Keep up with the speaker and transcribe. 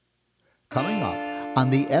Coming up on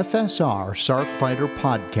the FSR Sark Fighter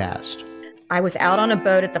podcast. I was out on a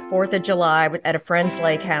boat at the 4th of July at a friend's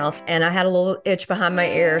lake house, and I had a little itch behind my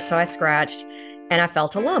ear, so I scratched, and I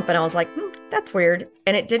felt a lump, and I was like, that's weird.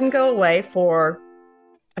 And it didn't go away for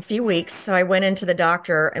a few weeks, so I went into the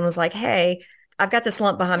doctor and was like, hey, I've got this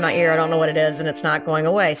lump behind my ear. I don't know what it is, and it's not going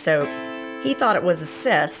away. So he thought it was a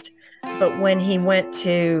cyst, but when he went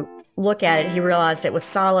to look at it, he realized it was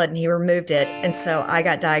solid and he removed it. And so I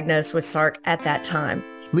got diagnosed with SARC at that time.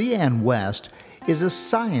 Leanne West is a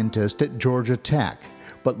scientist at Georgia Tech,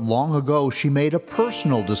 but long ago she made a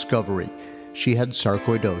personal discovery. She had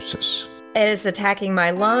sarcoidosis. It is attacking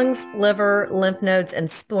my lungs, liver, lymph nodes, and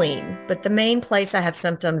spleen. But the main place I have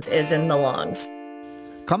symptoms is in the lungs.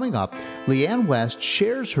 Coming up, Leanne West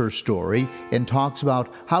shares her story and talks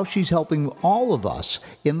about how she's helping all of us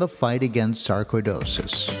in the fight against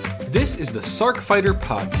sarcoidosis. This is the Sark Fighter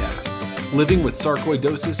podcast, living with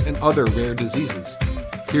sarcoidosis and other rare diseases.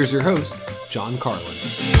 Here's your host, John Carlin.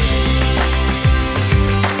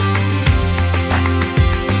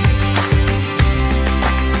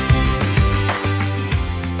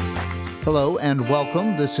 Hello and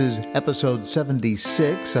welcome. This is episode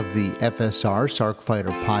 76 of the FSR Sark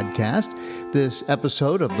Fighter podcast. This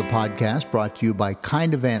episode of the podcast brought to you by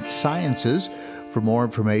Kinevant Sciences. For more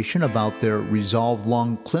information about their Resolve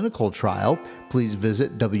Lung clinical trial, please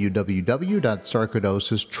visit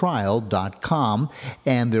www.sarcoidosistrial.com,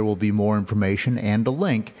 and there will be more information and a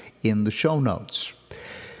link in the show notes.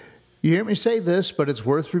 You hear me say this, but it's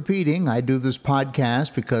worth repeating. I do this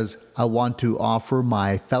podcast because I want to offer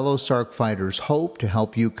my fellow SARC fighters hope to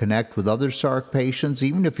help you connect with other SARC patients.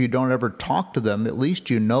 Even if you don't ever talk to them, at least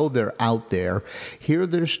you know they're out there. Hear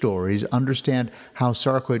their stories, understand how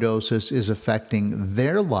sarcoidosis is affecting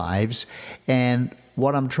their lives, and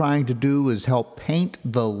what I'm trying to do is help paint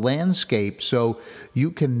the landscape so you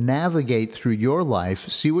can navigate through your life,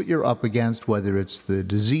 see what you're up against, whether it's the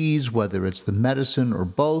disease, whether it's the medicine, or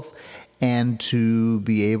both, and to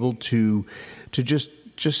be able to just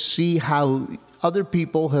see how other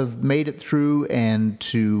people have made it through and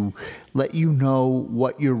to let you know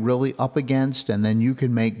what you're really up against, and then you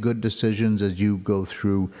can make good decisions as you go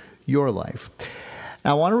through your life.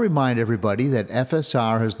 Now, I want to remind everybody that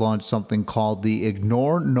FSR has launched something called the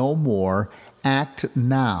Ignore No More, Act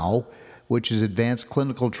Now, which is Advanced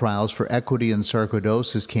Clinical Trials for Equity in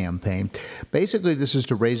Sarcoidosis campaign. Basically, this is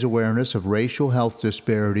to raise awareness of racial health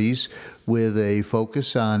disparities with a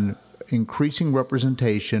focus on increasing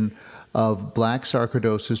representation of Black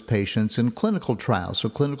sarcoidosis patients in clinical trials. So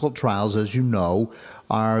clinical trials, as you know,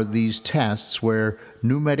 are these tests where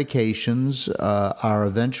new medications are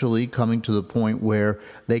eventually coming to the point where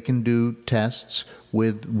they can do tests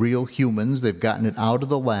with real humans. They've gotten it out of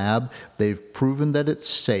the lab. They've proven that it's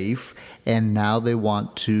safe. And now they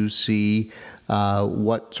want to see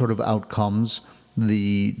what sort of outcomes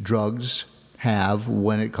the drugs have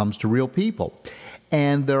when it comes to real people.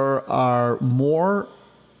 And there are more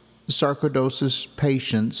sarcoidosis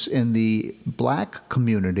patients in the Black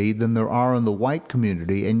community than there are in the white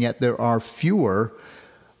community, and yet there are fewer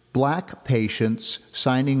Black patients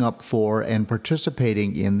signing up for and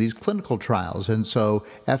participating in these clinical trials. And so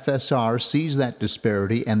FSR sees that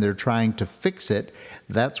disparity and they're trying to fix it.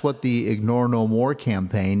 That's what the Ignore No More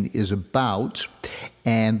campaign is about,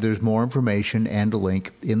 and there's more information and a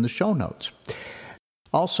link in the show notes.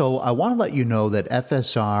 Also, I want to let you know that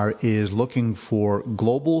FSR is looking for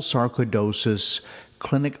Global Sarcoidosis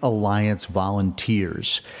Clinic Alliance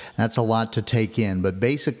volunteers. That's a lot to take in, but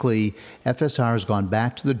basically, FSR has gone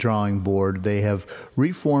back to the drawing board. They have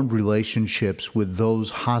reformed relationships with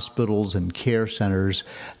those hospitals and care centers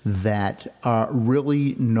that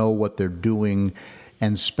really know what they're doing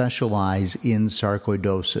and specialize in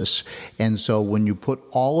sarcoidosis. And so when you put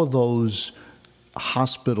all of those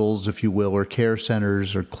hospitals, if you will, or care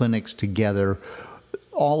centers or clinics together,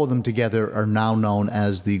 all of them together are now known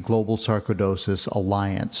as the Global Sarcoidosis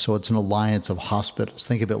Alliance. So it's an alliance of hospitals.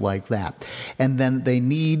 Think of it like that. And then they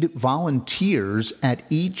need volunteers at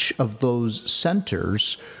each of those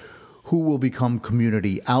centers who will become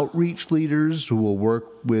community outreach leaders, who will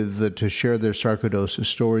work with to share their sarcoidosis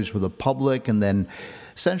stories with the public, and then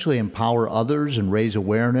essentially empower others and raise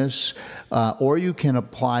awareness. Or you can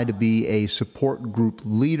apply to be a support group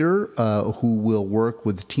leader who will work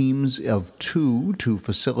with teams of 2 to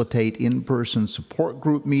facilitate in-person support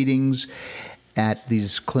group meetings. at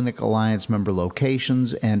these Clinic Alliance member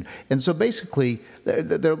locations. And so basically,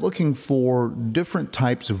 they're looking for different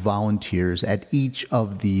types of volunteers at each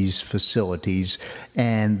of these facilities.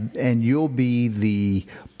 And you'll be the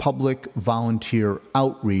public volunteer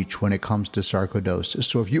outreach when it comes to sarcoidosis.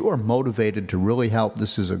 So if you are motivated to really help,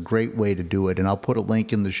 this is a great way to do it. And I'll put a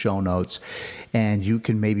link in the show notes, and you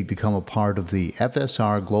can maybe become a part of the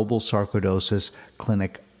FSR Global Sarcoidosis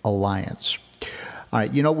Clinic Alliance. All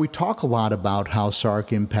right, we talk a lot about how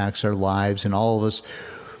SARC impacts our lives, and all of us,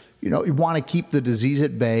 you want to keep the disease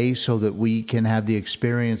at bay so that we can have the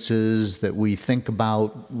experiences that we think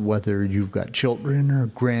about, whether you've got children or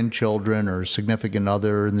grandchildren or a significant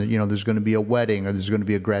other, and there's going to be a wedding, or there's going to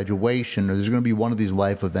be a graduation, or there's going to be one of these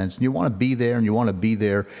life events, and you want to be there, and you want to be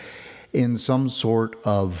there in some sort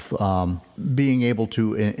of being able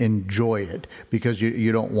to enjoy it, because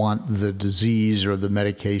you don't want the disease or the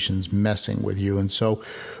medications messing with you. And so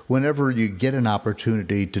whenever you get an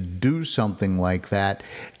opportunity to do something like that,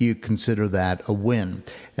 you consider that a win.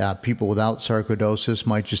 People without sarcoidosis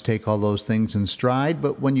might just take all those things in stride,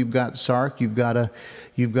 but when you've got SARC, you've got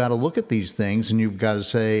to look at these things, and you've got to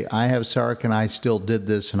say, I have SARC and I still did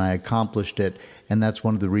this and I accomplished it. And that's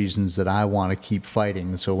one of the reasons that I want to keep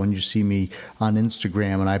fighting. So when you see me on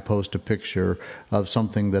Instagram and I post a picture of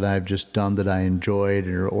something that I've just done that I enjoyed,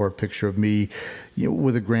 or a picture of me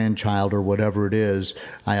with a grandchild or whatever it is,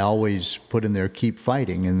 I always put in there, keep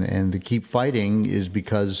fighting. And the keep fighting is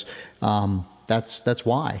because that's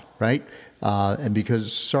why, right? And because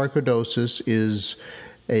sarcoidosis is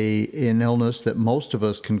an illness that most of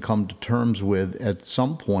us can come to terms with at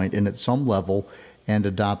some point and at some level, and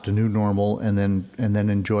adopt a new normal, and then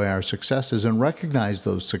enjoy our successes and recognize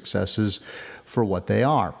those successes for what they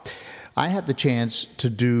are. I had the chance to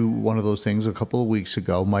do one of those things a couple of weeks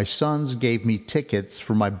ago. My sons gave me tickets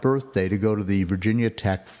for my birthday to go to the Virginia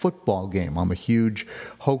Tech football game. I'm a huge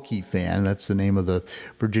Hokie fan. That's the name of the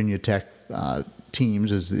Virginia Tech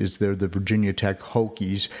teams, is they're the Virginia Tech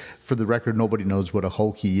Hokies. For the record, nobody knows what a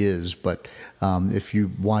Hokie is, but if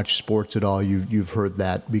you watch sports at all, you've heard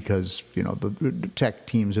that, because the Tech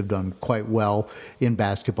teams have done quite well in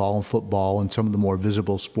basketball and football and some of the more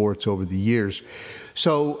visible sports over the years.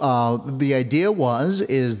 So the idea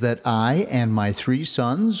is that I and my three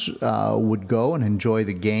sons would go and enjoy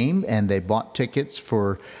the game, and they bought tickets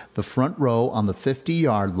for the front row on the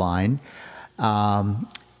 50-yard line.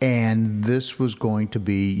 And this was going to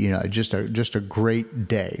be, just a great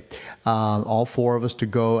day. All four of us to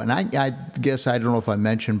go. And I guess, I don't know if I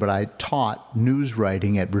mentioned, but I taught news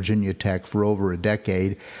writing at Virginia Tech for over a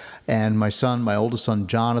decade. And my oldest son,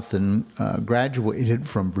 Jonathan, graduated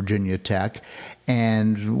from Virginia Tech.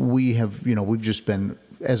 And we've just been,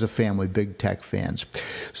 as a family, big Tech fans.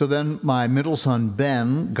 So then my middle son,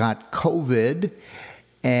 Ben, got COVID.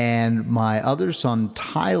 And my other son,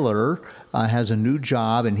 Tyler, has a new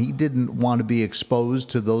job, and he didn't want to be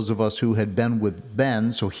exposed to those of us who had been with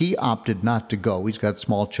Ben, so he opted not to go. He's got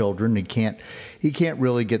small children. He can't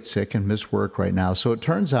really get sick and miss work right now. So it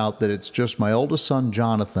turns out that it's just my oldest son,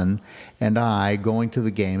 Jonathan, and I going to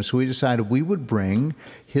the game. So we decided we would bring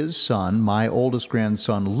his son, my oldest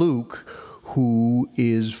grandson, Luke, who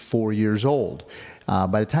is 4 years old.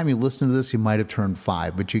 By the time you listen to this, he might have turned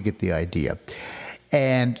 5, but you get the idea.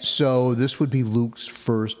 And so this would be Luke's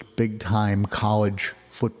first big-time college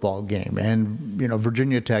football game. And,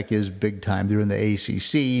 Virginia Tech is big-time. They're in the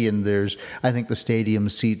ACC, and I think the stadium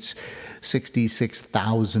seats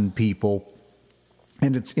 66,000 people.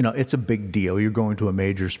 And it's a big deal. You're going to a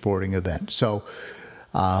major sporting event. So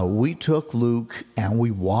we took Luke and we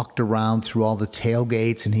walked around through all the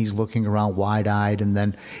tailgates, and he's looking around wide-eyed. And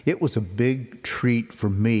then it was a big treat for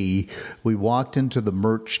me. We walked into the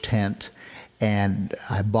merch tent, and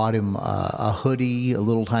I bought him a hoodie, a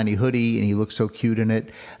little tiny hoodie, and he looked so cute in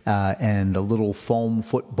it, and a little foam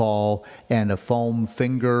football and a foam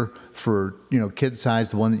finger for, kid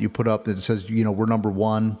size, the one that you put up that says, we're number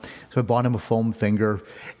one. So I bought him a foam finger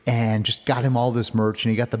and just got him all this merch,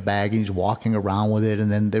 and he got the bag, and he's walking around with it.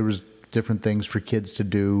 And then there was different things for kids to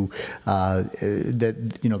do,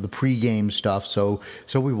 the pregame stuff. So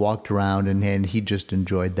we walked around, and he just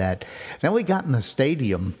enjoyed that. Then we got in the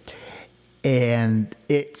stadium, and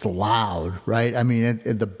it's loud, right? I mean,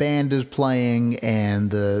 the band is playing, and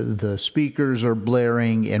the speakers are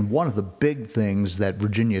blaring. And one of the big things that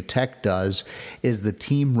Virginia Tech does is the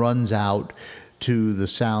team runs out to the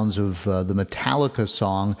sounds of the Metallica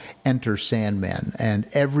song, Enter Sandman. And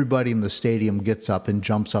everybody in the stadium gets up and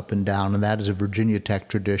jumps up and down, and that is a Virginia Tech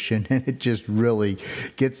tradition. And it just really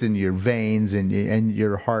gets in your veins, and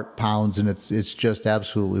your heart pounds, and it's just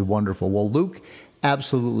absolutely wonderful. Well, Luke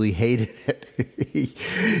absolutely hated it.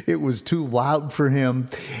 It was too loud for him,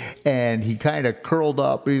 and he kind of curled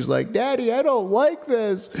up. He's like, "Daddy, I don't like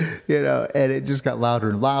this," and it just got louder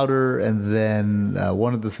and louder. And then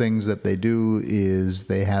one of the things that they do is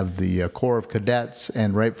they have the Corps of Cadets,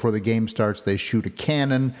 and right before the game starts, they shoot a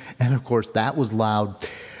cannon, and of course that was loud.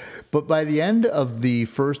 But by the end of the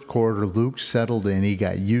first quarter, Luke settled in. He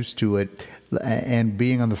got used to it. And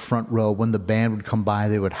being on the front row, when the band would come by,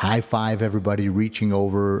 they would high five everybody reaching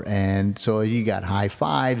over. And so he got high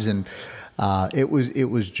fives. And it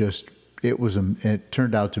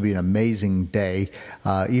turned out to be an amazing day.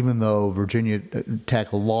 Even though Virginia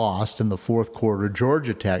Tech lost in the fourth quarter,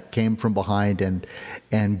 Georgia Tech came from behind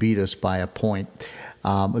and beat us by a point.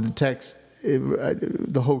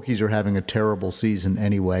 The Hokies are having a terrible season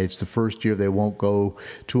anyway. It's the first year they won't go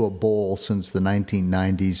to a bowl since the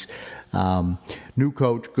 1990s. New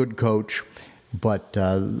coach, good coach, but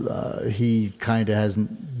he kind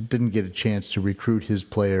of didn't get a chance to recruit his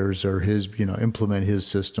players or implement his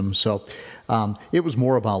system. So it was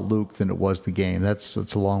more about Luke than it was the game. That's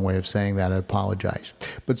a long way of saying that. I apologize.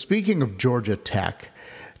 But speaking of Georgia Tech,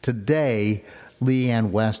 today Leanne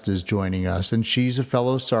West is joining us, and she's a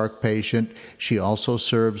fellow SARC patient. She also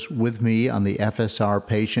serves with me on the FSR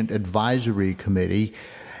Patient Advisory Committee,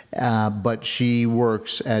 but she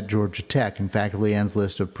works at Georgia Tech. In fact, Leanne's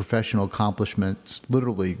list of professional accomplishments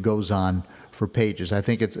literally goes on for pages. I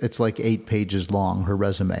think it's like 8 pages long, her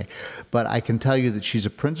resume. But I can tell you that she's a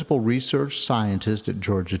principal research scientist at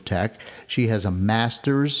Georgia Tech. She has a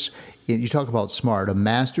master's you talk about smart, a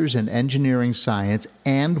master's in engineering science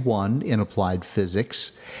and one in applied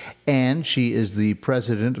physics. And she is the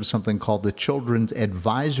president of something called the Children's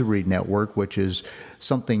Advisory Network, which is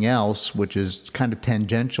something else, which is kind of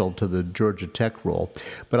tangential to the Georgia Tech role.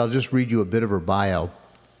 But I'll just read you a bit of her bio.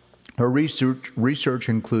 Her research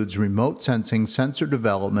includes remote sensing, sensor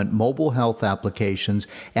development, mobile health applications,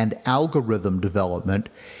 and algorithm development.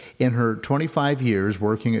 In her 25 years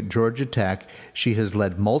working at Georgia Tech, she has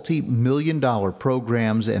led multi-million-dollar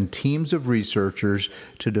programs and teams of researchers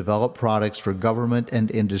to develop products for government and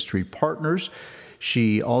industry partners.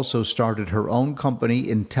 She also started her own company,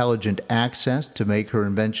 Intelligent Access, to make her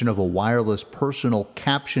invention of a wireless personal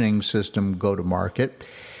captioning system go to market.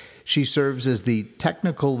 She serves as the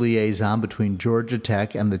technical liaison between Georgia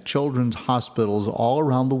Tech and the children's hospitals all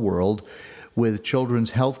around the world, with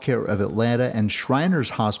Children's Healthcare of Atlanta and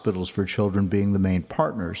Shriners Hospitals for Children being the main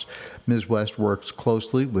partners. Ms. West works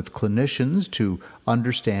closely with clinicians to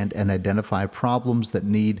understand and identify problems that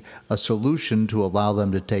need a solution to allow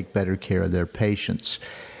them to take better care of their patients.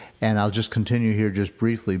 And I'll just continue here just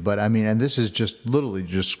briefly, but and this is just literally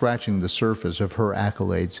just scratching the surface of her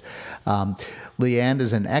accolades. Leanne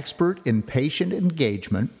is an expert in patient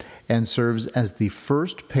engagement and serves as the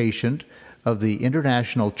first patient of the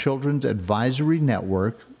International Children's Advisory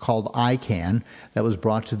Network called ICANN that was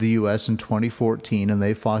brought to the U.S. in 2014, and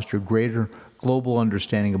they foster greater global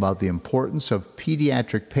understanding about the importance of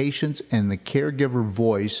pediatric patients and the caregiver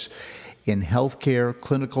voice in healthcare,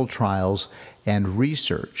 clinical trials, and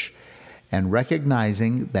research, and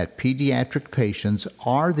recognizing that pediatric patients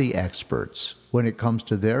are the experts when it comes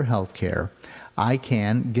to their healthcare.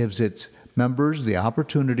 ICANN gives its members the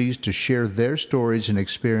opportunities to share their stories and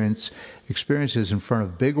experiences in front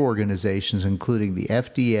of big organizations, including the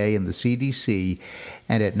FDA and the CDC,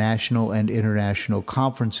 and at national and international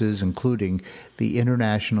conferences, including the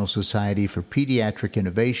International Society for Pediatric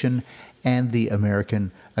Innovation and the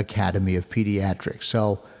American Academy of Pediatrics.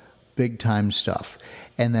 So, big-time stuff.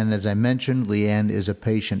 And then, as I mentioned, Leanne is a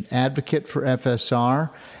patient advocate for FSR,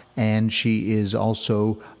 and she is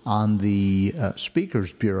also on the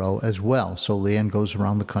Speakers Bureau as well. So Leanne goes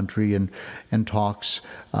around the country and talks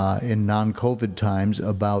in non-COVID times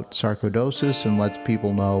about sarcoidosis and lets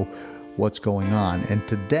people know what's going on. And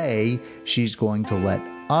today, she's going to let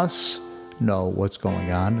us know what's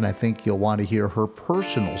going on, and I think you'll want to hear her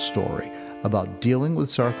personal story about dealing with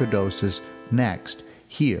sarcoidosis next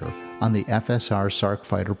here on the FSR Sarc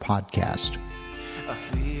Fighter podcast. I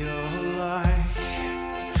feel like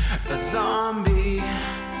a zombie,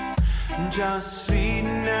 just feeding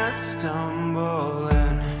and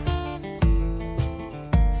stumbling.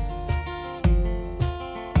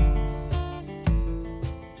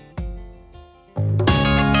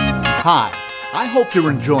 Hi, I hope you're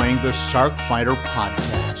enjoying the Sarc Fighter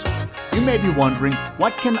podcast. You may be wondering,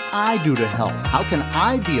 what can I do to help? How can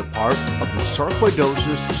I be a part of the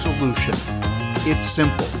sarcoidosis solution? It's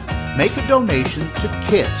simple. Make a donation to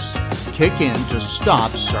KISS, Kick In to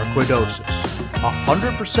Stop Sarcoidosis.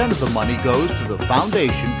 100% of the money goes to the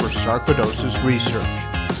Foundation for Sarcoidosis Research.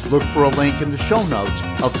 Look for a link in the show notes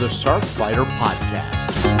of the Sark Fighter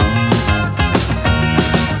podcast.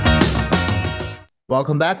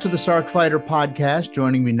 Welcome back to the Sark Fighter podcast.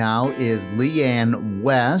 Joining me now is Leanne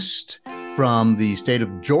West from the state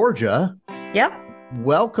of Georgia. Yep.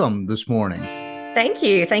 Welcome this morning. Thank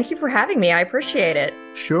you. Thank you for having me. I appreciate it.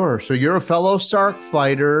 Sure. So you're a fellow Sark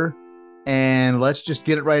fighter, and let's just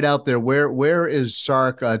get it right out there. Where is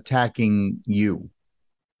Sark attacking you?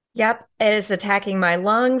 Yep. It is attacking my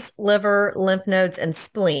lungs, liver, lymph nodes, and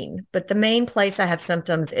spleen. But the main place I have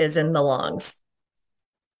symptoms is in the lungs.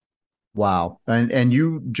 Wow. And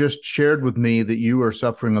you just shared with me that you are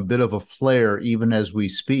suffering a bit of a flare even as we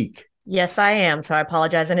speak. Yes, I am. So I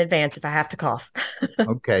apologize in advance if I have to cough.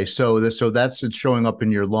 Okay. So it's showing up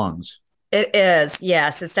in your lungs. It is.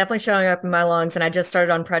 Yes, it's definitely showing up in my lungs. And I just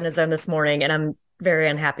started on prednisone this morning, and I'm very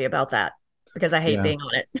unhappy about that because I hate being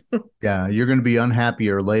on it. Yeah. You're going to be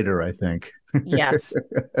unhappier later, I think. Yes.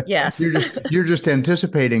 Yes. You're just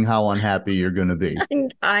anticipating how unhappy you're going to be.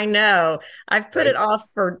 I know. I've put it off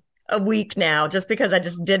for a week now just because I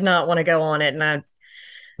just did not want to go on it. And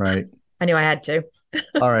I knew I had to.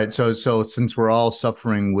 All right. So since we're all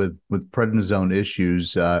suffering with prednisone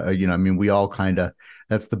issues, we all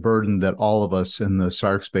that's the burden that all of us in the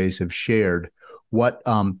Sark space have shared. What,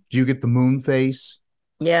 do you get the moon face?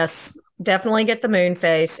 Yes, definitely get the moon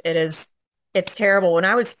face. It's terrible. When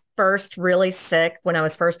I was first really sick, when I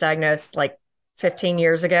was first diagnosed like 15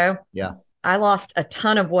 years ago. Yeah. I lost a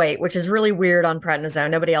ton of weight, which is really weird on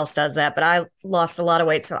prednisone. Nobody else does that, but I lost a lot of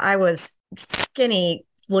weight. So I was skinny,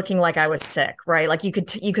 looking like I was sick, right? Like you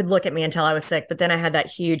could look at me and tell I was sick, but then I had that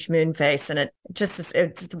huge moon face, and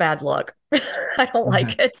it's a bad look. I don't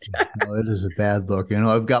like it. No, it is a bad look.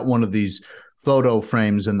 I've got one of these photo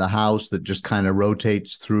frames in the house that just kind of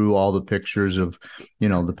rotates through all the pictures of,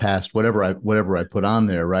 the past, whatever I put on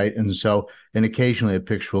there, right? And occasionally a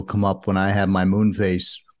picture will come up when I have my moon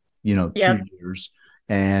face, 2 years.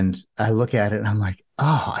 And I look at it and I'm like,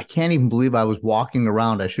 oh, I can't even believe I was walking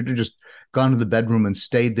around. I should have just gone to the bedroom and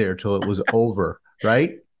stayed there till it was over.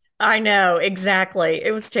 Right. I know. Exactly.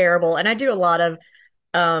 It was terrible. And I do a lot of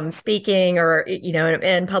speaking or,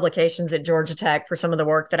 in publications at Georgia Tech for some of the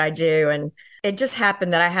work that I do. And it just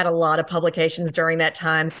happened that I had a lot of publications during that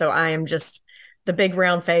time. So I am just the big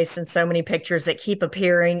round face and so many pictures that keep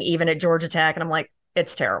appearing even at Georgia Tech. And I'm like,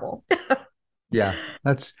 it's terrible. Yeah,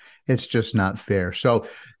 it's just not fair. So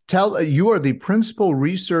you are the principal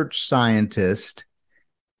research scientist,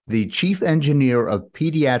 the chief engineer of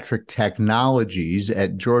pediatric technologies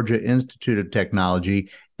at Georgia Institute of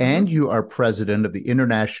Technology, and you are president of the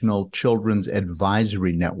International Children's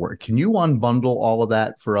Advisory Network. Can you unbundle all of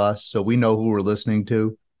that for us so we know who we're listening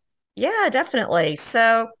to? Yeah, definitely.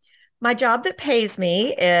 So my job that pays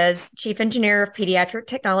me is chief engineer of pediatric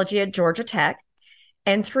technology at Georgia Tech.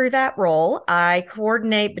 And through that role, I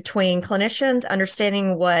coordinate between clinicians,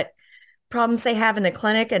 understanding what problems they have in the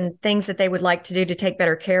clinic and things that they would like to do to take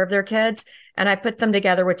better care of their kids. And I put them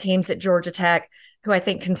together with teams at Georgia Tech who I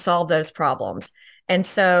think can solve those problems. And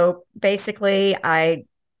so basically, I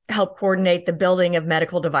help coordinate the building of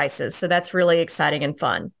medical devices. So that's really exciting and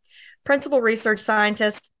fun. Principal research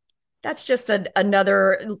scientist, that's just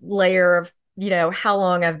another layer of, how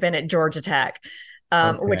long I've been at Georgia Tech.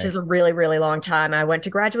 Which is a really, really long time. I went to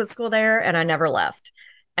graduate school there and I never left.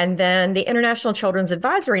 And then the International Children's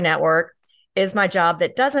Advisory Network is my job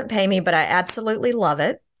that doesn't pay me, but I absolutely love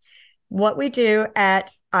it. What we do at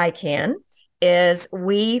ICAN is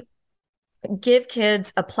we give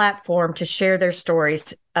kids a platform to share their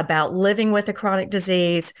stories about living with a chronic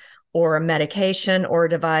disease or a medication or a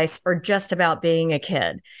device or just about being a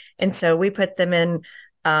kid. And so we put them in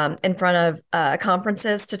front of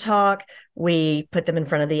conferences to talk. We put them in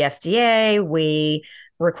front of the FDA. We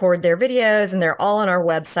record their videos, and they're all on our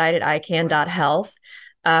website at ican.health.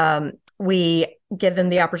 We give them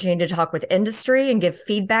the opportunity to talk with industry and give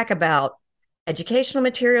feedback about educational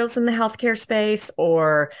materials in the healthcare space,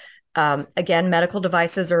 or again, medical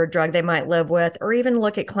devices or a drug they might live with, or even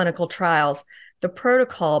look at clinical trials. The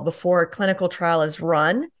protocol before a clinical trial is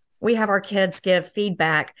run, we have our kids give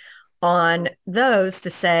feedback on those to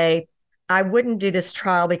say, I wouldn't do this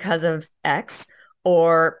trial because of X,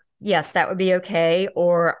 or yes, that would be okay,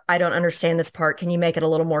 or I don't understand this part. Can you make it a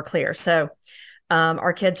little more clear? So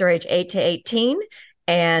our kids are age 8 to 18.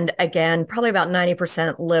 And again, probably about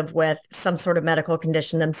 90% live with some sort of medical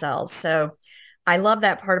condition themselves. So I love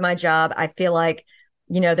that part of my job. I feel like,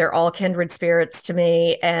 they're all kindred spirits to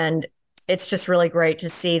me. And it's just really great to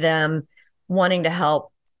see them wanting to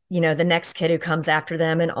help, the next kid who comes after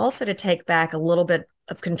them, and also to take back a little bit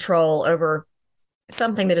of control over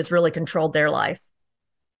something that has really controlled their life.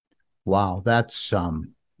 Wow. That's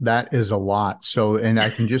That is a lot. So, and I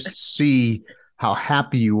can just see how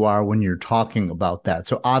happy you are when you're talking about that.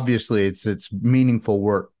 So obviously it's meaningful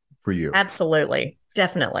work for you. Absolutely.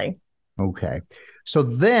 Definitely. Okay. So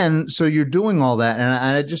you're doing all that. And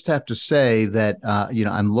I just have to say that,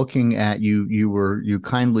 I'm looking at you, you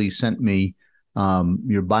kindly sent me,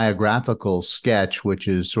 your biographical sketch, which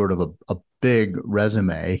is sort of a big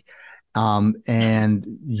resume. And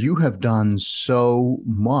you have done so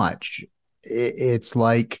much. It's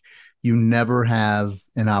like you never have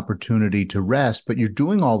an opportunity to rest, but you're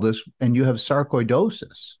doing all this and you have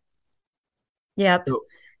sarcoidosis. Yep.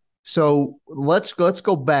 So let's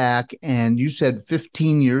go back. And you said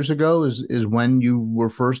 15 years ago is when you were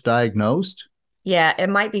first diagnosed. Yeah, it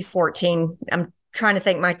might be 14. I'm trying to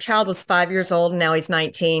think. My child was 5 years old and now he's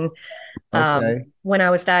 19 Okay. when I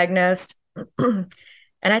was diagnosed. And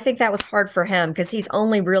I think that was hard for him because he's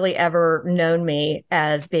only really ever known me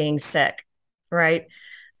as being sick, right?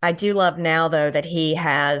 I do love now, though, that he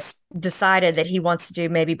has decided that he wants to do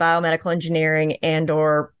maybe biomedical engineering and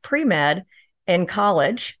or pre-med in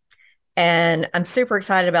college. And I'm super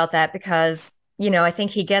excited about that because, I think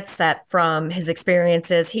he gets that from his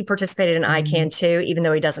experiences. He participated in ICANN too, even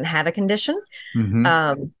though he doesn't have a condition.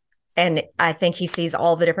 Mm-hmm. And I think he sees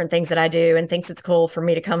all the different things that I do and thinks it's cool for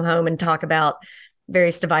me to come home and talk about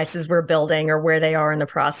various devices we're building or where they are in the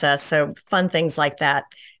process. So fun things like that.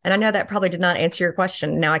 And I know that probably did not answer your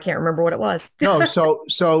question. Now I can't remember what it was. No,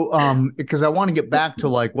 because I want to get back to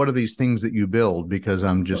like, what are these things that you build? Because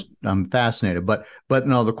I'm fascinated. But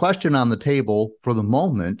no, the question on the table for the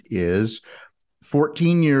moment is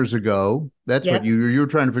 14 years ago. That's Yep. what you were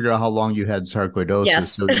trying to figure out how long you had sarcoidosis.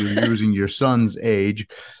 Yes. So you're using your son's age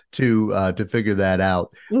to figure that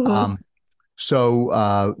out. Mhm.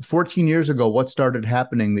 So 14 years ago, what started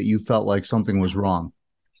happening that you felt like something was wrong?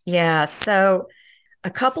 Yeah. So a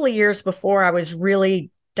couple of years before I was really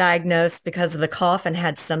diagnosed because of the cough and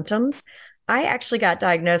had symptoms, I actually got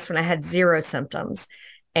diagnosed when I had zero symptoms.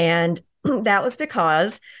 And that was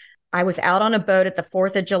because I was out on a boat at the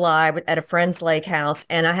 4th of July at a friend's lake house,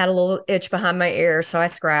 and I had a little itch behind my ear. So I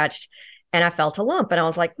scratched and I felt a lump. And I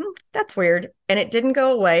was like, that's weird. And it didn't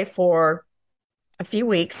go away for a few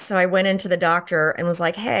weeks. So I went into the doctor and was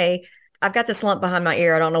like, hey, I've got this lump behind my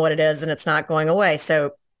ear. I don't know what it is, and it's not going away.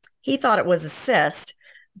 So he thought it was a cyst.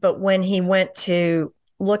 But when he went to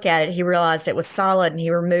look at it, he realized it was solid and he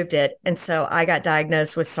removed it. And so I got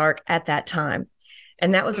diagnosed with SARC at that time.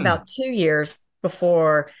 And that was about 2 years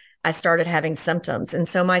before I started having symptoms. And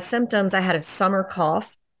so my symptoms, I had a summer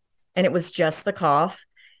cough, and it was just the cough.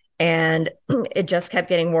 And it just kept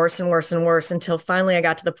getting worse and worse and worse until finally I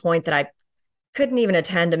got to the point that I couldn't even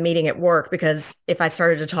attend a meeting at work because if I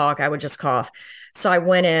started to talk, I would just cough. So I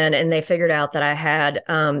went in and they figured out that I had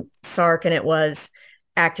SARC and it was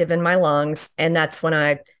active in my lungs. And that's when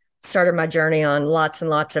I started my journey on lots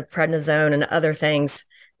and lots of prednisone and other things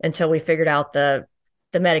until we figured out the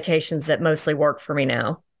medications that mostly work for me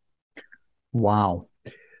now. Wow.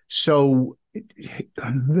 So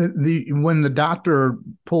when the doctor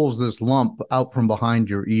pulls this lump out from behind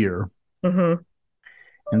your ear, Mm-hmm.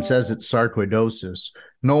 and says it's sarcoidosis,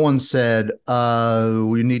 no one said,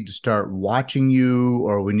 we need to start watching you,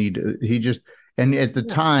 or and at the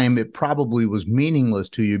time, it probably was meaningless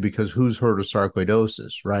to you because who's heard of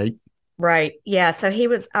sarcoidosis, right? Right. Yeah. So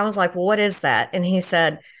I was like, well, what is that? And he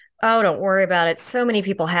said, oh, don't worry about it. So many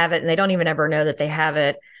people have it and they don't even ever know that they have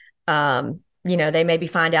it. They maybe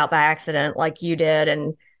find out by accident like you did.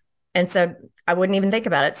 And so I wouldn't even think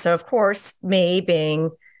about it. So of course, me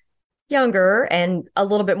being younger and a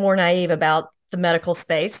little bit more naive about the medical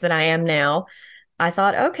space than I am now, I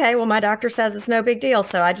thought, okay, well, my doctor says it's no big deal.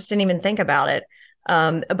 So I just didn't even think about it.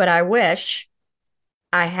 But I wish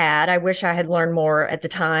I had learned more at the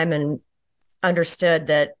time and understood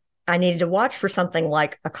that I needed to watch for something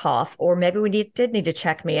like a cough, or maybe did need to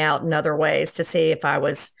check me out in other ways to see if I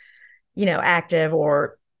was, active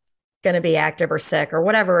or going to be active or sick or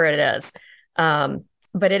whatever it is.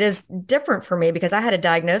 But it is different for me because I had a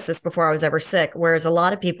diagnosis before I was ever sick, whereas a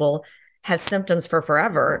lot of people have symptoms for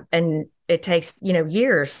forever, and it takes,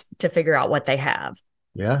 years to figure out what they have.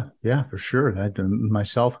 Yeah, for sure. That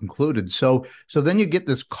myself included. So then you get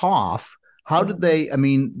this cough. How did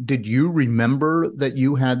did you remember that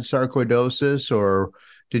you had sarcoidosis, or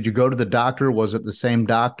did you go to the doctor? Was it the same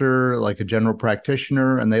doctor, like a general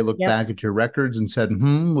practitioner, and they looked back at your records and said,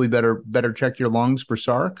 we better check your lungs for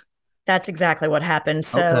SARC? That's exactly what happened.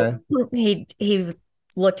 So he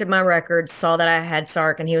looked at my records, saw that I had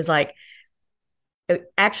SARC, and he was like,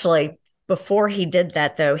 actually, before he did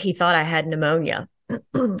that, though, he thought I had pneumonia.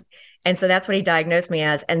 And so that's what he diagnosed me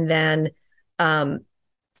as. And then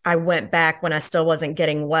I went back when I still wasn't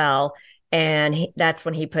getting well. And that's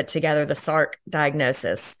when he put together the SARC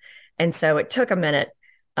diagnosis. And so it took a minute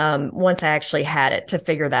once I actually had it to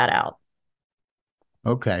figure that out.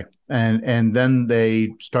 Okay. And then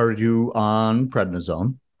they started you on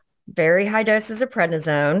prednisone. Very high doses of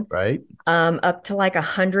prednisone, right? Up to like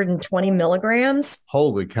 120 milligrams.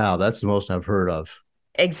 Holy cow. That's the most I've heard of.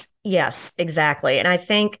 Yes, exactly. And I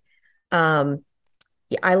think I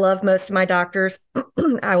love most of my doctors.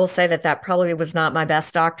 I will say that probably was not my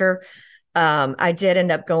best doctor. I did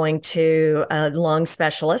end up going to a lung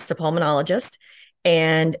specialist, a pulmonologist,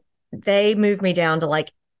 and they moved me down to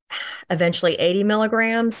like eventually 80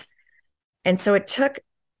 milligrams. And so it took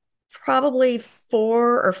probably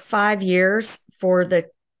 4 or 5 years for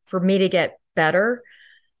me to get better.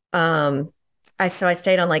 I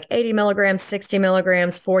stayed on like 80 milligrams, 60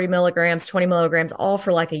 milligrams, 40 milligrams, 20 milligrams, all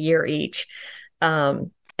for like a year each.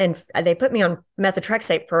 And they put me on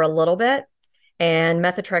methotrexate for a little bit, and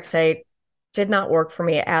methotrexate did not work for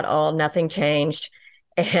me at all. Nothing changed.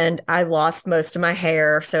 And I lost most of my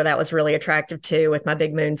hair. So that was really attractive too, with my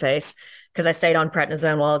big moon face, because I stayed on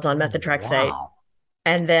prednisone while I was on methotrexate. Wow.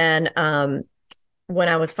 And then when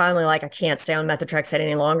I was finally like, I can't stay on methotrexate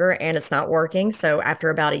any longer and it's not working. So after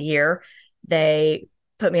about a year, they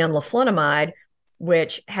put me on leflunomide,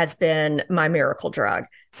 which has been my miracle drug.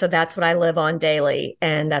 So that's what I live on daily.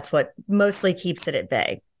 And that's what mostly keeps it at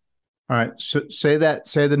bay. All right. So say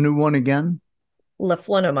the new one again.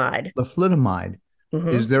 Leflunomide. Leflunomide. Mm-hmm.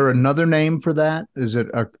 Is there another name for that? Is it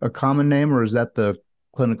a common name, or is that the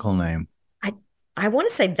clinical name? I want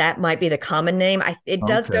to say that might be the common name. It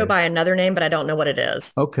does go by another name, but I don't know what it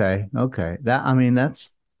is. Okay.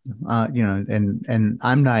 That's, and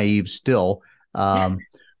I'm naive still. But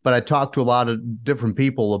I talked to a lot of different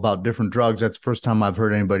people about different drugs. That's the first time I've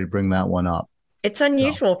heard anybody bring that one up. It's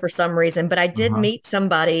unusual for some reason, but I did meet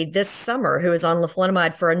somebody this summer who was on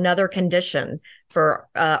leflunomide for another condition, for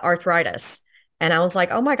arthritis. And I was like,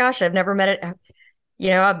 oh my gosh, I've never met it.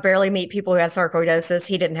 I barely meet people who have sarcoidosis.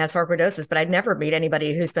 He didn't have sarcoidosis, but I'd never meet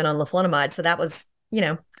anybody who's been on leflunomide. So that was,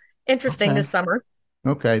 interesting this summer.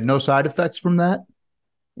 Okay. No side effects from that?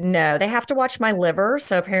 No, they have to watch my liver.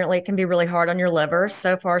 So apparently it can be really hard on your liver.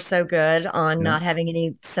 So far, so good on not having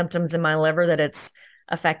any symptoms in my liver that it's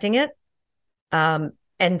affecting it. And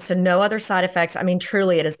so no other side effects. I mean,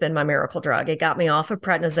 truly, it has been my miracle drug. It got me off of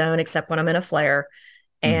prednisone, except when I'm in a flare.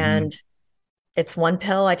 And it's one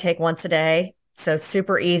pill I take once a day. So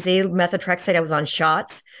super easy. Methotrexate, I was on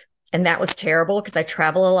shots, and that was terrible because I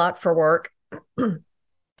travel a lot for work.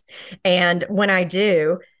 And when I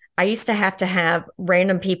do, I used to have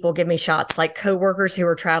random people give me shots, like coworkers who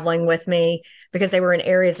were traveling with me, because they were in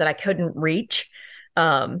areas that I couldn't reach.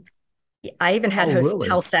 I even had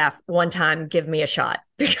hotel staff one time give me a shot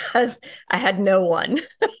because I had no one.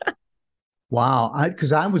 Wow.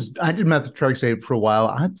 Because I did methotrexate for a while.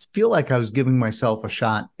 I feel like I was giving myself a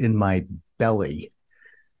shot in my belly.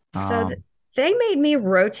 So they made me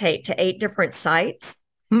rotate to 8 different sites.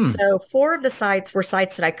 So 4 of the sites were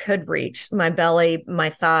sites that I could reach: my belly, my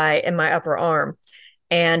thigh, and my upper arm.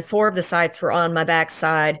 And 4 of the sites were on my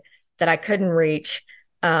backside that I couldn't reach.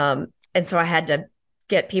 And so I had to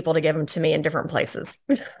get people to give them to me in different places.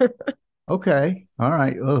 Okay. All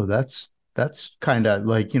right. Oh, that's kind of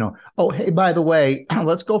like, oh, hey, by the way,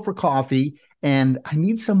 let's go for coffee, and I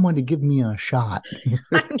need someone to give me a shot.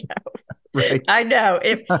 I know. Right. I know.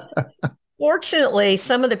 Fortunately,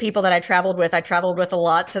 some of the people that I traveled with a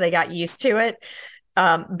lot, so they got used to it.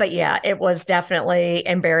 But yeah, it was definitely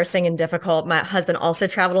embarrassing and difficult. My husband also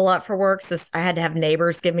traveled a lot for work, so I had to have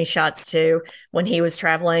neighbors give me shots too when he was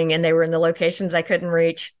traveling and they were in the locations I couldn't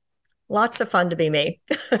reach. Lots of fun to be me.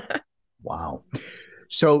 Wow.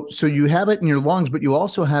 So you have it in your lungs, but you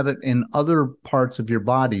also have it in other parts of your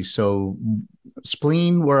body. So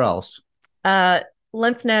spleen, where else?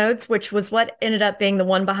 Lymph nodes, which was what ended up being the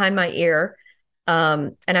one behind my ear.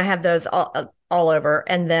 And I have those all over.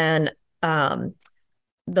 And then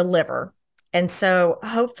the liver. And so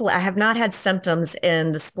hopefully I have not had symptoms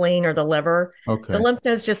in the spleen or the liver. Okay. The lymph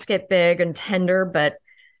nodes just get big and tender, but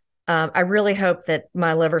I really hope that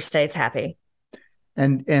my liver stays happy.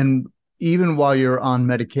 And even while you're on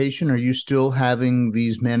medication, are you still having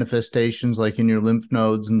these manifestations like in your lymph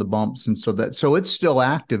nodes and the bumps? And so it's still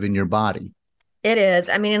active in your body. It is.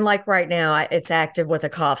 I mean, and like right now, it's active with a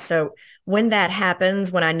cough. So when that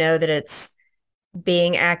happens, when I know that it's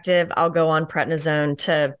being active, I'll go on prednisone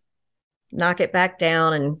to knock it back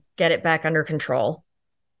down and get it back under control.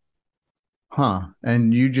 Huh.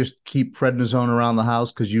 And you just keep prednisone around the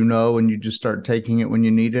house because and you just start taking it when you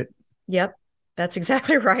need it? Yep. That's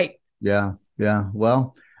exactly right. Yeah. Yeah.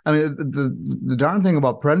 Well, I mean, the darn thing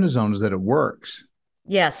about prednisone is that it works.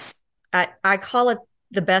 Yes. I call it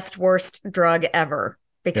the best worst drug ever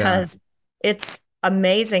Yeah. because it's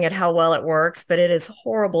amazing at how well it works, but it is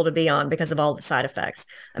horrible to be on because of all the side effects.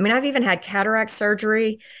 I mean, I've even had cataract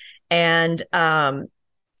surgery and bone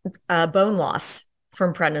loss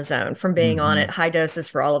from prednisone from being on Hmm. it high doses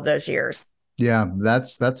for all of those years. Yeah,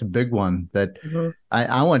 that's a big one that Mhm.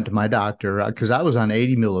 I went to my doctor because I was on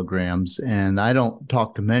 80 milligrams, and I don't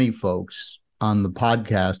talk to many folks on the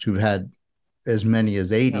podcast who've had as many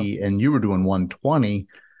as No. 80, and you were doing 120.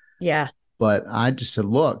 Yeah. But I just said,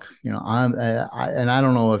 look, and I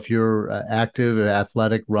don't know if you're active,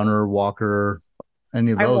 athletic, runner, walker,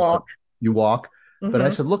 any of I those, but walk. you walk. But I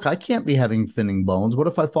Hmm. said, look, I can't be having thinning bones. What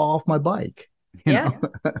if I fall off my bike? You Yeah. know,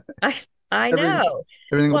 I I everything, know.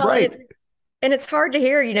 everything will Well, break. and it's hard to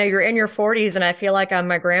hear, you're in your 40s and I feel like I'm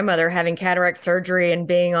my grandmother having cataract surgery and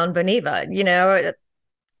being on Boniva.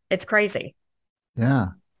 It's crazy. Yeah.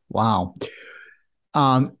 Wow.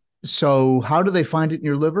 Um, so how do they find it in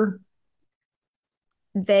your liver?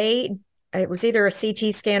 They it was either a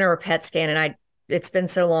CT scan or a PET scan, and it's been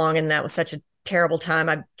so long and that was such a terrible time.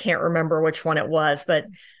 I can't remember which one it was, but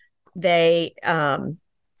they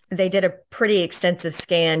they did a pretty extensive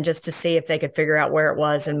scan just to see if they could figure out where it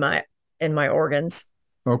was in my organs.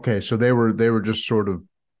 Okay, so they were just sort of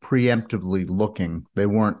preemptively looking. They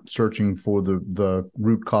weren't searching for the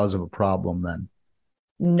root cause of a problem then.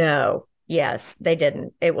 No, yes, they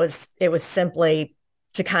didn't. It was simply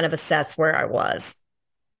to kind of assess where I was.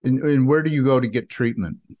 And where do you go to get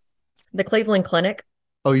treatment? The Cleveland Clinic.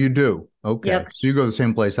 Oh, you do. Okay. Yep. So you go to the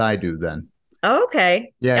same place I do then. Oh,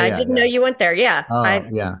 okay. Yeah, I yeah, didn't know yeah. you went there. Yeah. Oh, I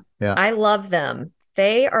yeah, yeah. I love them.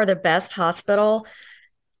 They are the best hospital.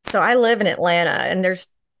 So I live in Atlanta and there's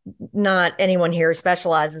not anyone here who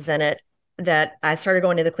specializes in it that I started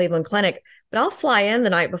going to the Cleveland Clinic, but I'll fly in the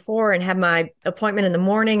night before and have my appointment in the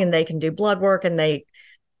morning and they can do blood work and they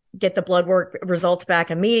get the blood work results back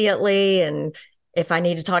immediately. And if I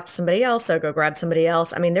need to talk to somebody else, I'll go grab somebody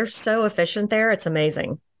else. I mean, they're so efficient there. It's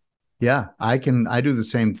amazing. Yeah, I do the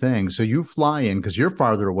same thing. So you fly in because you're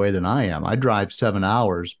farther away than I am. I drive 7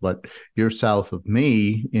 hours, but you're south of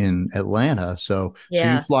me in Atlanta. So you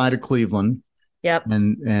Yeah. fly to Cleveland. Yep.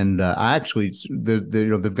 And I actually,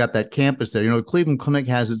 they've got that campus there. The Cleveland Clinic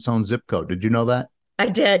has its own zip code. Did you know that? I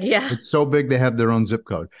did. Yeah. It's so big they have their own zip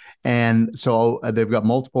code, and so they've got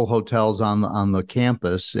multiple hotels on the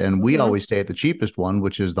campus. And we Mhm. always stay at the cheapest one,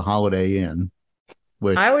 which is the Holiday Inn. I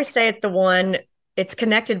Which always say at the one, it's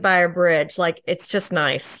connected by a bridge. Like it's just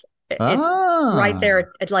nice. It's right ah there.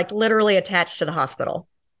 It's like literally attached to the hospital.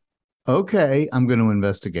 okay, I'm going to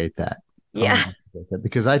investigate that. Yeah.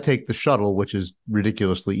 Because I take the shuttle, which is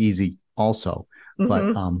ridiculously easy, also.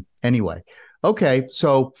 But Hmm. anyway, okay,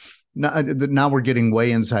 so. Now we're getting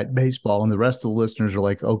way inside baseball, and the rest of the listeners are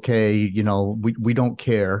like, okay, we don't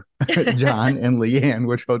care, John and Leanne,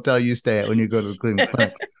 which hotel you stay at when you go to the Cleveland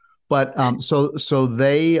Clinic. But so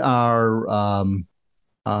they are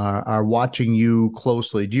watching you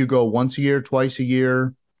closely. Do you go once a year, twice a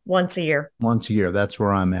year? Once a year. Once a year. That's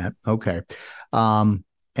where I'm at. Okay. Um,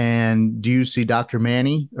 and do you see Dr.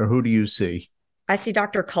 Manny, or who do you see? I see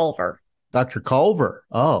Dr. Culver. Dr. Culver.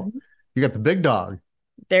 Oh, you got the big dog.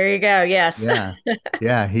 There you go. Yes. Yeah,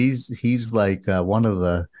 yeah, he's like one of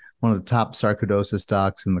the top sarcoidosis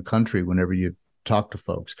docs in the country. Whenever you talk to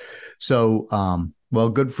folks, so well,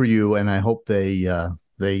 good for you, and I hope they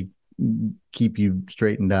keep you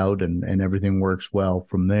straightened out and everything works well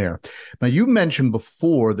from there. Now, you mentioned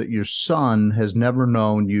before that your son has never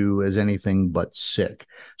known you as anything but sick.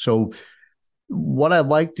 So, what I'd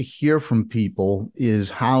like to hear from people is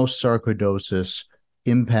how sarcoidosis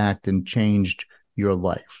impacted and changed your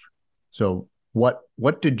life. So what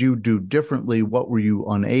did you do differently? What were you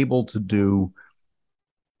unable to do?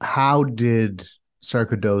 How did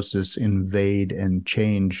sarcoidosis invade and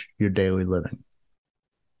change your daily living?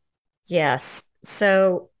 Yes.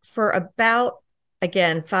 So for about,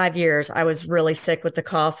 again, 5 years, I was really sick with the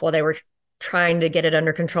cough while they were trying to get it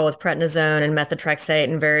under control with prednisone and methotrexate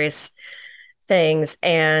and various things.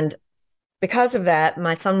 And because of that,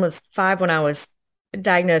 my son was 5 when I was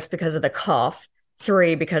diagnosed because of the cough,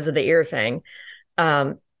 3 because of the ear thing.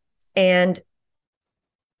 Um, and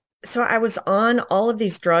so I was on all of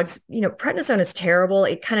these drugs. Prednisone is terrible.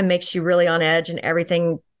 It kind of makes you really on edge and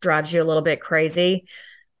everything drives you a little bit crazy.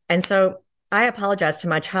 And so I apologize to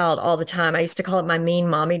my child all the time. I used to call it my mean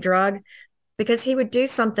mommy drug because he would do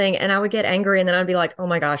something and I would get angry and then I'd be like, oh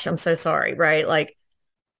my gosh, I'm so sorry. Right. Like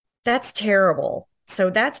that's terrible. So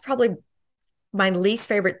that's probably my least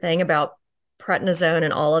favorite thing about prednisone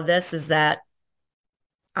and all of this is that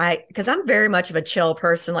because I'm very much of a chill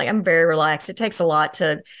person. Like I'm very relaxed. It takes a lot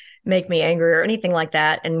to make me angry or anything like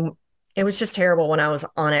that. And it was just terrible when I was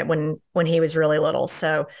on it when he was really little.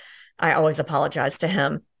 So I always apologize to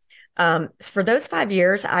him. For those 5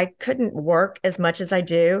 years, I couldn't work as much as I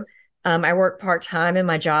do. I worked part-time and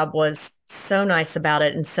my job was so nice about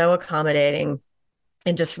it and so accommodating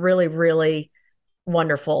and just really, really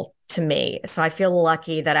wonderful to me. So I feel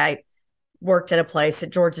lucky that I worked at a place at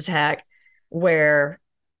Georgia Tech where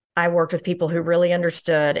I worked with people who really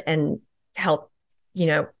understood and helped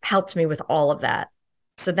me with all of that.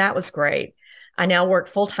 So that was great. I now work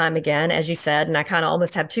full-time again, as you said, and I kind of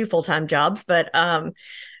almost have two full-time jobs, but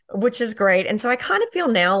which is great. And so I kind of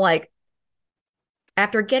feel now like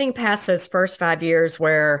after getting past those first 5 years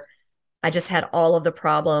where I just had all of the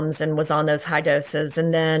problems and was on those high doses,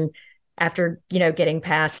 and then after, getting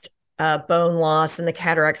past bone loss and the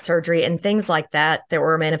cataract surgery and things like that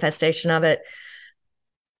were a manifestation of it,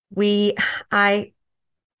 I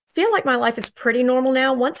feel like my life is pretty normal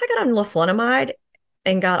now. Once I got on leflunomide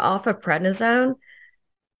and got off of prednisone,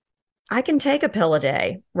 I can take a pill a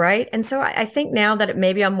day, right? And so I think now that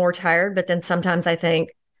maybe I'm more tired, but then sometimes I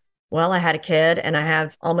think, well, I had a kid and I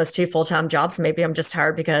have almost two full-time jobs. Maybe I'm just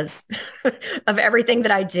tired because of everything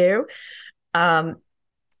that I do.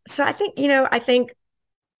 So I think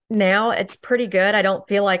now it's pretty good. I don't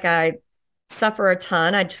feel like I suffer a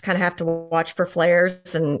ton. I just kind of have to watch for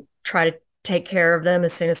flares and try to take care of them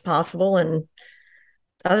as soon as possible. And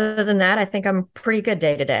other than that, I think I'm pretty good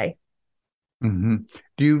day to day.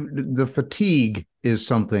 Mm-hmm. The fatigue is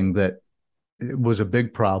something that was a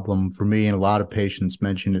big problem for me, and a lot of patients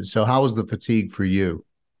mentioned it. So how was the fatigue for you?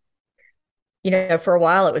 For a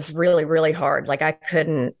while it was really, really hard. Like I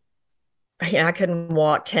couldn't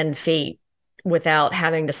walk 10 feet without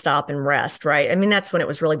having to stop and rest. Right. I mean, that's when it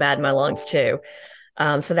was really bad in my lungs too.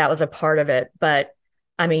 So that was a part of it. But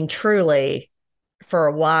I mean, truly for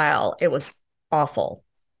a while, it was awful.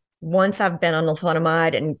 Once I've been on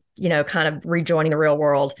leflunomide and, kind of rejoining the real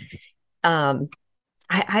world,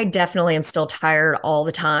 I definitely am still tired all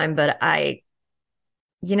the time, but I,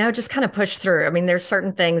 just kind of push through. I mean, there's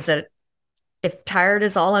certain things that if tired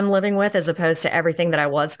is all I'm living with, as opposed to everything that I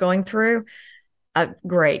was going through,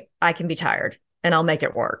 great. I can be tired and I'll make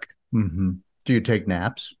it work. Mm-hmm. Do you take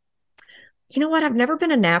naps? You know what? I've never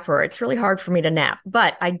been a napper. It's really hard for me to nap,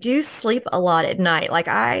 but I do sleep a lot at night. Like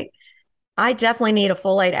I definitely need a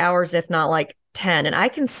full 8 hours, if not like 10, and I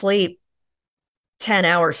can sleep 10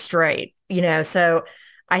 hours straight, so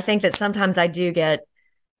I think that sometimes I do get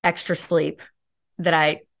extra sleep that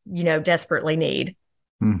I, desperately need.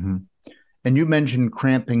 Mm-hmm. And you mentioned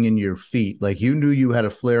cramping in your feet. Like you knew you had a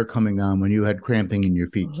flare coming on when you had cramping in your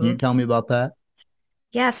feet. Mm-hmm. Can you tell me about that?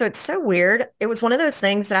 Yeah. So it's so weird. It was one of those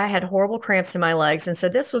things that I had horrible cramps in my legs. And so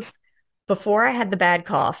this was before I had the bad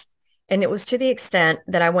cough. And it was to the extent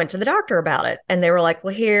that I went to the doctor about it. And they were like,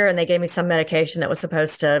 well, here. And they gave me some medication that was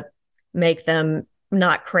supposed to make them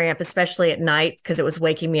not cramp, especially at night, because it was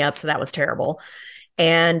waking me up. So that was terrible.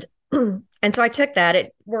 And so I took that.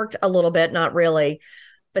 It worked a little bit, not really.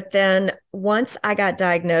 But then once I got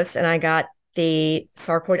diagnosed and I got the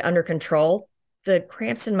sarcoid under control, the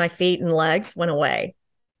cramps in my feet and legs went away.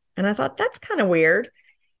 And I thought, that's kind of weird.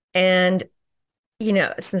 And,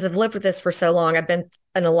 since I've lived with this for so long, I've been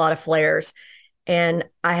in a lot of flares. And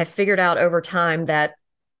I have figured out over time that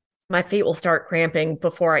my feet will start cramping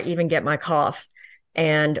before I even get my cough.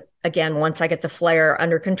 And again, once I get the flare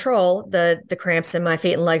under control, the cramps in my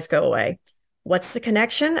feet and legs go away. What's the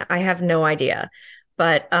connection? I have no idea.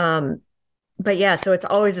 But yeah, so it's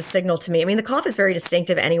always a signal to me. I mean, the cough is very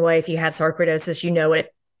distinctive anyway. If you have sarcoidosis, you know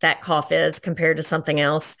what that cough is compared to something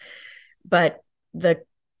else. But the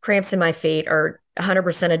cramps in my feet are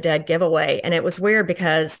 100% a dead giveaway. And it was weird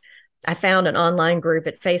because I found an online group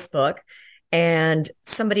at Facebook and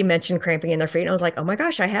somebody mentioned cramping in their feet. And I was like, oh my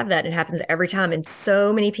gosh, I have that. It happens every time. And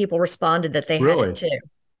so many people responded that they had it too.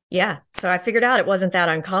 Yeah. So I figured out it wasn't that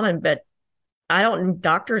uncommon, but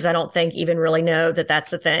doctors, I don't think even really know that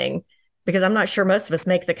that's a thing, because I'm not sure most of us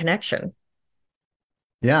make the connection.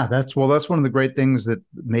 Yeah, that's one of the great things that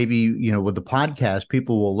maybe, with the podcast,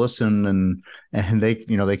 people will listen and they,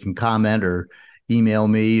 they can comment or email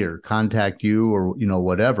me or contact you or,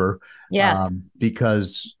 whatever. Yeah.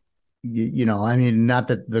 Because, I mean, not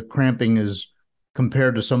that the cramping is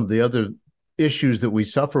compared to some of the other issues that we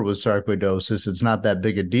suffer with sarcoidosis, it's not that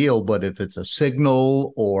big a deal. But if it's a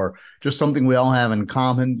signal or just something we all have in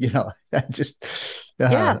common, I just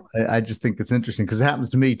think it's interesting because it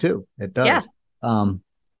happens to me too. It does. Yeah.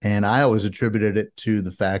 And I always attributed it to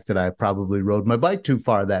the fact that I probably rode my bike too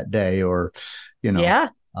far that day, or, Yeah.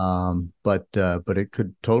 But it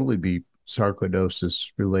could totally be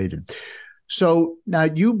sarcoidosis related. So now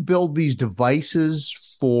you build these devices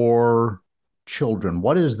for children.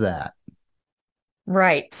 What is that?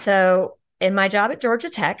 Right. So in my job at Georgia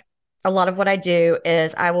Tech, a lot of what I do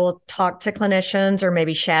is I will talk to clinicians or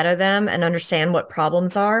maybe shadow them and understand what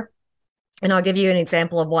problems are. And I'll give you an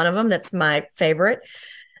example of one of them that's my favorite.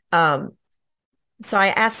 So I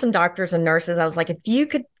asked some doctors and nurses, I was like, if you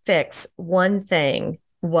could fix one thing,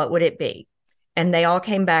 what would it be? And they all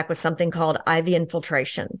came back with something called IV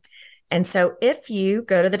infiltration. And so if you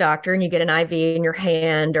go to the doctor and you get an IV in your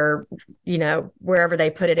hand or, wherever they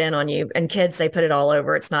put it in on you, and kids, they put it all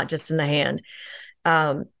over, it's not just in the hand.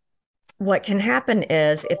 What can happen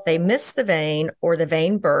is if they miss the vein or the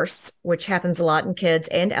vein bursts, which happens a lot in kids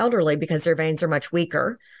and elderly because their veins are much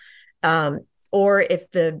weaker, or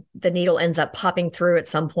if the needle ends up popping through at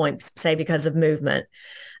some point, say because of movement,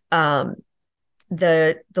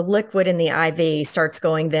 the liquid in the IV starts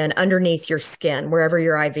going then underneath your skin, wherever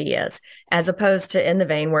your IV is, as opposed to in the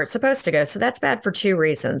vein where it's supposed to go. So that's bad for two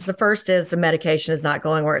reasons. The first is the medication is not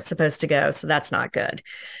going where it's supposed to go. So that's not good.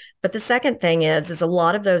 But the second thing is a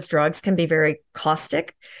lot of those drugs can be very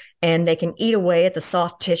caustic and they can eat away at the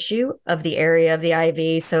soft tissue of the area of the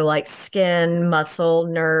IV. So like skin, muscle,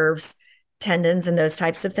 nerves, tendons, and those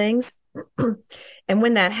types of things. And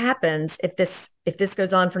when that happens, if this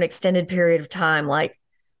goes on for an extended period of time, like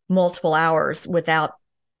multiple hours without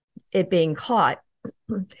it being caught,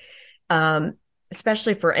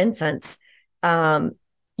 especially for infants,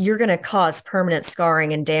 you're going to cause permanent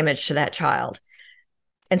scarring and damage to that child.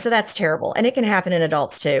 And so that's terrible. And it can happen in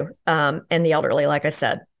adults too, and the elderly, like I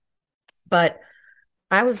said. But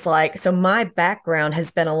I was like, so my background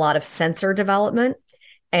has been a lot of sensor development.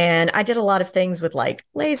 And I did a lot of things with like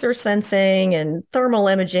laser sensing and thermal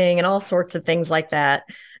imaging and all sorts of things like that.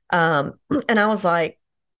 And I was like,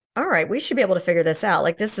 all right, we should be able to figure this out.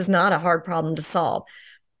 Like, this is not a hard problem to solve.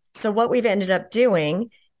 So what we've ended up doing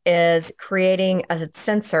is creating a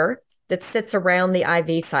sensor that sits around the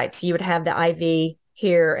IV site. So you would have the IV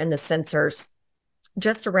here and the sensors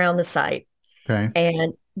just around the site. Okay.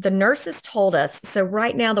 And the nurses told us, so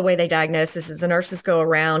right now the way they diagnose this is the nurses go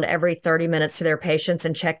around every 30 minutes to their patients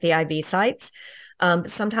and check the IV sites.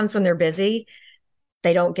 Sometimes when they're busy,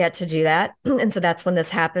 they don't get to do that. And so that's when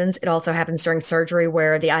this happens. It also happens during surgery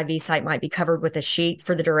where the IV site might be covered with a sheet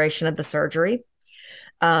for the duration of the surgery.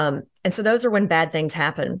 And so those are when bad things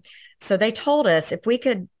happen. So they told us if we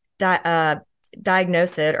could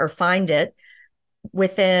diagnose it or find it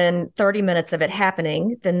within 30 minutes of it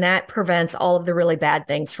happening, then that prevents all of the really bad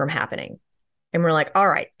things from happening. And we're like, all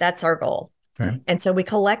right, that's our goal. Okay. And so we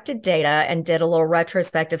collected data and did a little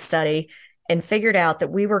retrospective study and figured out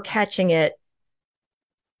that we were catching it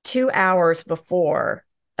 2 hours before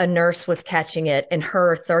a nurse was catching it in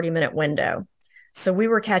her 30-minute window. So we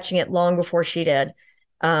were catching it long before she did.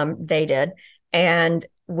 They did. And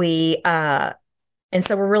so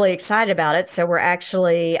we're really excited about it. So we're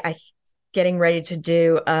actually, getting ready to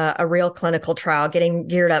do a real clinical trial, getting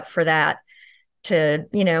geared up for that to,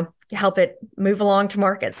 help it move along to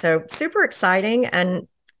market. So super exciting. And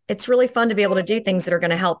it's really fun to be able to do things that are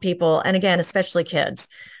going to help people. And again, especially kids.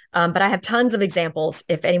 But I have tons of examples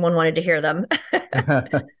if anyone wanted to hear them.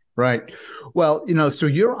 Right. Well, so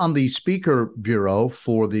you're on the speaker bureau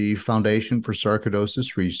for the Foundation for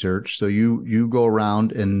Sarcoidosis Research. So you go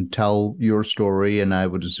around and tell your story, and I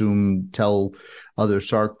would assume tell other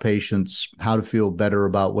SARC patients how to feel better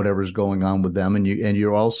about whatever's going on with them. And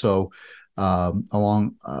you're also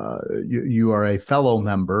you are a fellow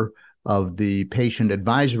member of the Patient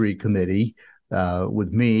Advisory Committee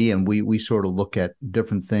with me, and we sort of look at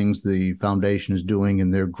different things the foundation is doing,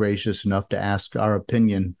 and they're gracious enough to ask our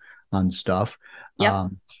opinion on stuff.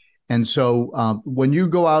 Yep. And so when you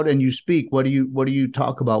go out and you speak, what do you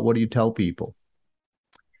talk about? What do you tell people?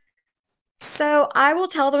 So I will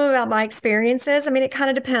tell them about my experiences. I mean, it kind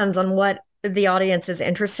of depends on what the audience is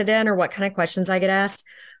interested in or what kind of questions I get asked.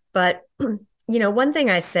 But, one thing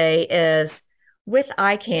I say is with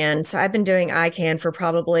ICAN, so I've been doing ICAN for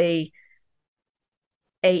probably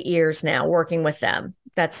 8 years now, working with them.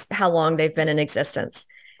 That's how long they've been in existence.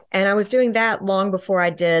 And I was doing that long before I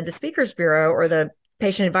did the Speakers Bureau or the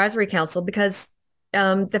Patient Advisory Council because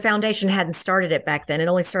the foundation hadn't started it back then. It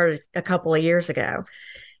only started a couple of years ago.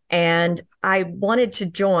 And I wanted to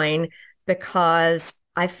join because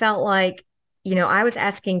I felt like, I was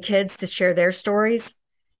asking kids to share their stories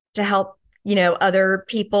to help, other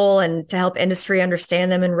people and to help industry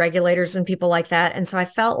understand them and regulators and people like that. And so I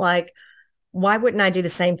felt like, why wouldn't I do the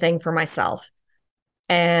same thing for myself?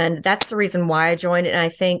 And that's the reason why I joined it. And I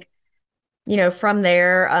think, from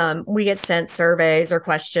there, we get sent surveys or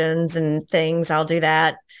questions and things. I'll do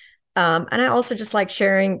that. And I also just like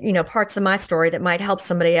sharing, parts of my story that might help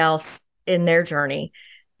somebody else in their journey.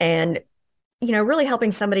 And, really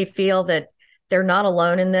helping somebody feel that they're not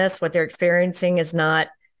alone in this. What they're experiencing is not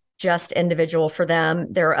just individual for them.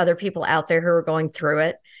 There are other people out there who are going through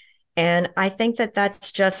it. And I think that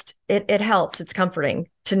that's just, it helps. It's comforting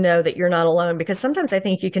to know that you're not alone, because sometimes I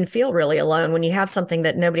think you can feel really alone when you have something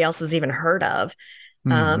that nobody else has even heard of.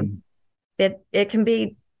 Mm-hmm. It can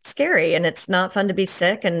be scary, and it's not fun to be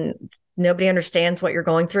sick, and nobody understands what you're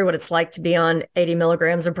going through, what it's like to be on 80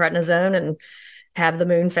 milligrams of prednisone and have the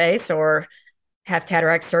moon face or have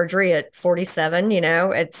cataract surgery at 47.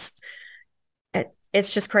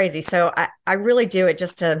 It's just crazy. So I really do it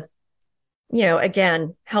just to,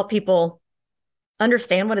 again, help people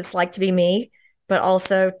understand what it's like to be me, but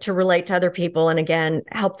also to relate to other people. And again,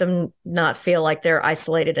 help them not feel like they're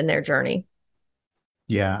isolated in their journey.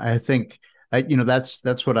 Yeah, I think,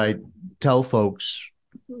 that's what I tell folks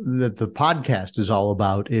that the podcast is all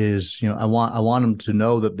about is, I want them to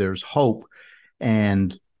know that there's hope.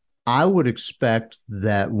 And I would expect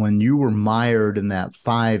that when you were mired in that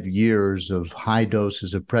 5 years of high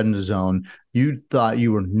doses of prednisone, you thought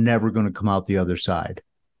you were never going to come out the other side.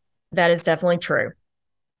 That is definitely true.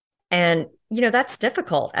 And, that's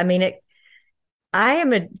difficult. I mean, I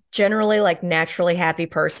am a generally like naturally happy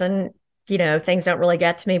person. Things don't really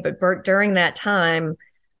get to me, but during that time,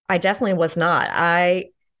 I definitely was not. I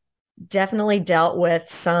definitely dealt with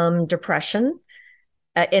some depression.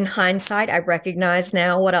 In hindsight, I recognize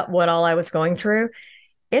now what all I was going through.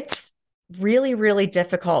 It's really, really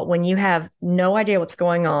difficult when you have no idea what's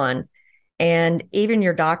going on. And even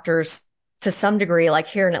your doctors, to some degree, like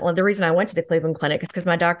here in Atlanta, the reason I went to the Cleveland Clinic is because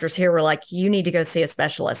my doctors here were like, you need to go see a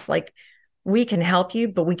specialist. Like, we can help you,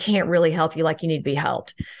 but we can't really help you like you need to be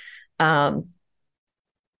helped.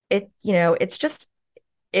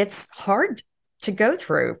 It's hard to go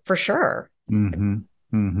through for sure. Mm-hmm.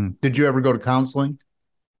 Mm-hmm. Did you ever go to counseling?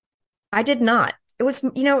 I did not. It was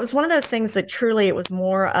one of those things that truly it was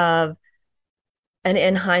more of an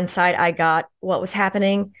in hindsight, I got what was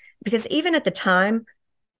happening, because even at the time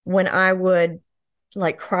when I would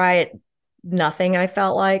like cry at nothing, I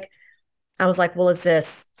felt like I was like, well, is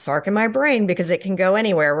this sarc in my brain? Because it can go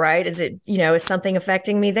anywhere, right? Is it, is something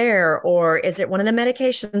affecting me there? Or is it one of the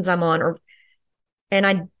medications I'm on?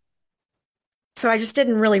 So I just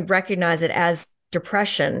didn't really recognize it as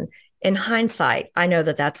depression. In hindsight, I know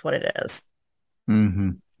that that's what it is.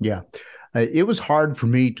 Mm-hmm. Yeah. It was hard for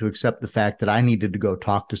me to accept the fact that I needed to go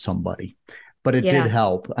talk to somebody, but it did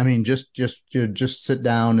help. I mean, just sit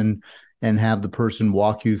down and have the person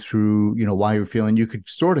walk you through, why you're feeling. You could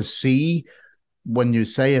sort of see when you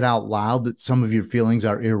say it out loud that some of your feelings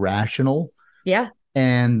are irrational. Yeah.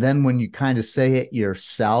 And then when you kind of say it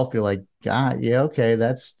yourself, you're like, God, yeah, okay,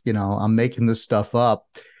 that's, I'm making this stuff up.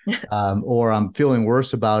 Or I'm feeling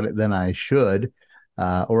worse about it than I should,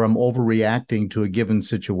 or I'm overreacting to a given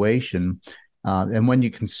situation. And when you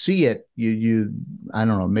can see it, you I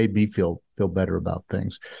don't know, it made me feel better about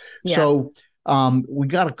things. Yeah. So we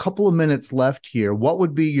got a couple of minutes left here. What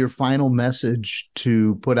would be your final message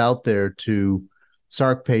to put out there to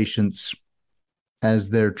SARC patients as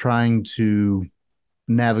they're trying to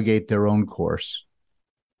navigate their own course?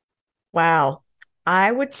 Wow.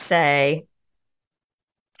 I would say,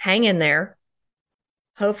 hang in there.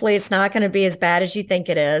 Hopefully it's not going to be as bad as you think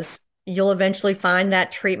it is. You'll eventually find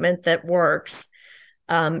that treatment that works.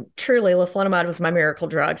 Truly, leflunomide was my miracle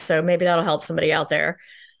drug, so maybe that'll help somebody out there.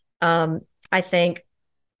 I think,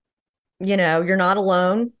 you're not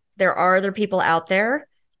alone. There are other people out there.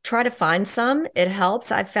 Try to find some. It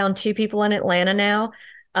helps. I've found 2 people in Atlanta now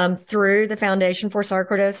through the Foundation for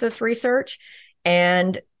Sarcoidosis Research.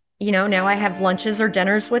 And now I have lunches or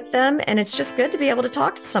dinners with them, and it's just good to be able to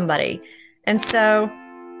talk to somebody. And so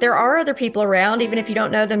there are other people around, even if you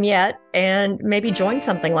don't know them yet, and maybe join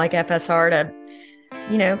something like FSR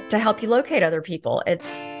to help you locate other people.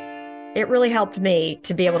 It really helped me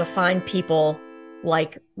to be able to find people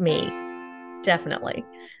like me. Definitely.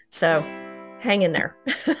 So hang in there.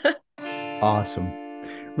 Awesome.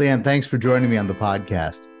 Leanne, thanks for joining me on the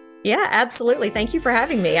podcast. Yeah, absolutely. Thank you for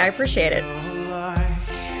having me. I appreciate it.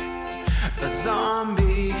 A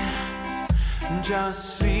zombie,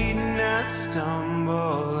 just feeding and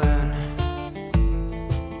stumbling.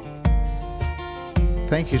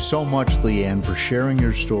 Thank you so much, Leanne, for sharing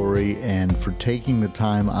your story and for taking the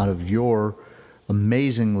time out of your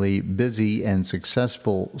amazingly busy and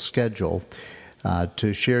successful schedule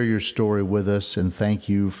to share your story with us. And thank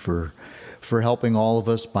you for helping all of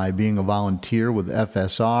us by being a volunteer with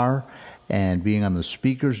FSR and being on the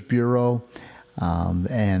Speakers Bureau.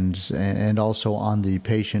 And also on the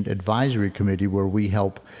Patient Advisory Committee, where we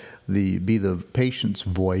help be the patient's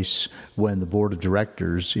voice when the board of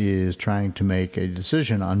directors is trying to make a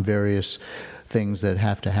decision on various things that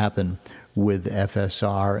have to happen with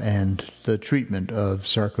FSR and the treatment of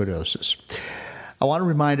sarcoidosis. I want to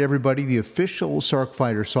remind everybody the official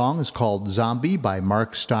Sarcfighter song is called Zombie by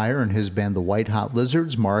Mark Steyer and his band The White Hot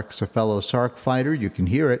Lizards. Mark's a fellow Sarcfighter. You can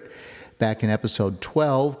hear it back in episode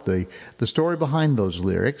 12, the story behind those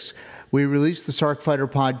lyrics. We release the Sarcfighter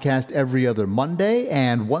podcast every other Monday,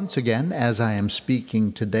 and once again, as I am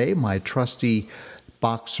speaking today, my trusty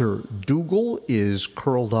boxer Dougal is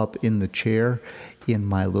curled up in the chair in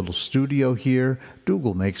my little studio here.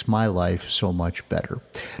 Dougal makes my life so much better.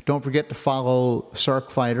 Don't forget to follow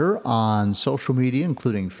Sarcfighter on social media,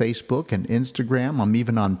 including Facebook and Instagram. I'm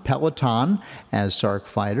even on Peloton as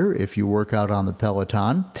Sarcfighter if you work out on the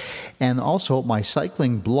Peloton. And also my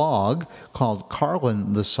cycling blog called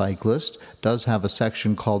Carlin the Cyclist does have a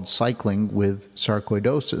section called Cycling with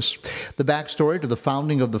Sarcoidosis. The backstory to the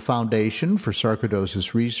founding of the Foundation for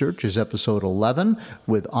Sarcoidosis Research is episode 11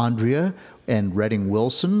 with Andrea and Redding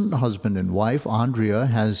Wilson, husband and wife. Andrea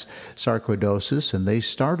has sarcoidosis, and they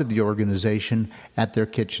started the organization at their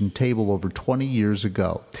kitchen table over 20 years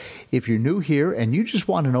ago. If you're new here and you just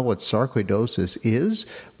want to know what sarcoidosis is,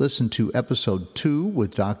 listen to episode 2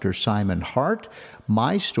 with Dr. Simon Hart.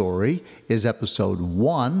 My story is episode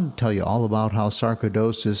 1, tell you all about how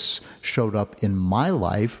sarcoidosis showed up in my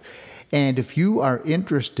life. And if you are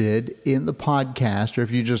interested in the podcast, or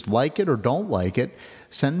if you just like it or don't like it,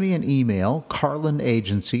 send me an email,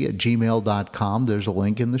 carlinagency@gmail.com. There's a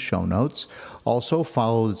link in the show notes. Also,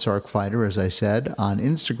 follow the Sarcfighter, as I said, on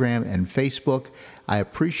Instagram and Facebook. I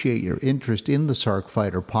appreciate your interest in the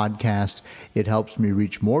Sarcfighter podcast. It helps me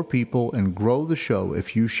reach more people and grow the show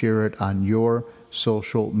if you share it on your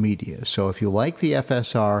social media. So if you like the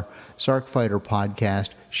FSR Sarcfighter podcast,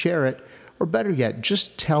 share it, or better yet,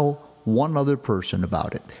 just tell one other person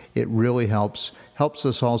about it. It really helps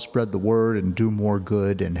us all spread the word and do more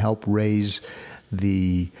good and help raise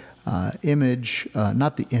the image,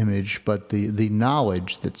 not the image, but the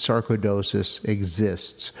knowledge that sarcoidosis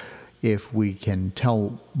exists. If we can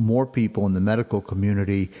tell more people in the medical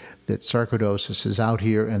community that sarcoidosis is out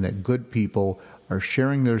here and that good people are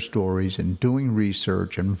sharing their stories and doing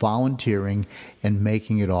research and volunteering and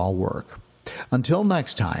making it all work. Until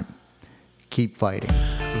next time, keep fighting.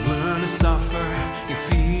 Learn to suffer, you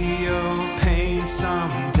feel pain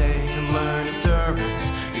someday. Learn endurance,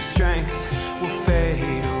 your strength will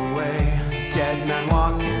fade away. Dead man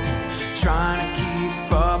walking, trying to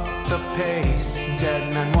keep up the pace.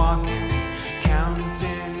 Dead man walking,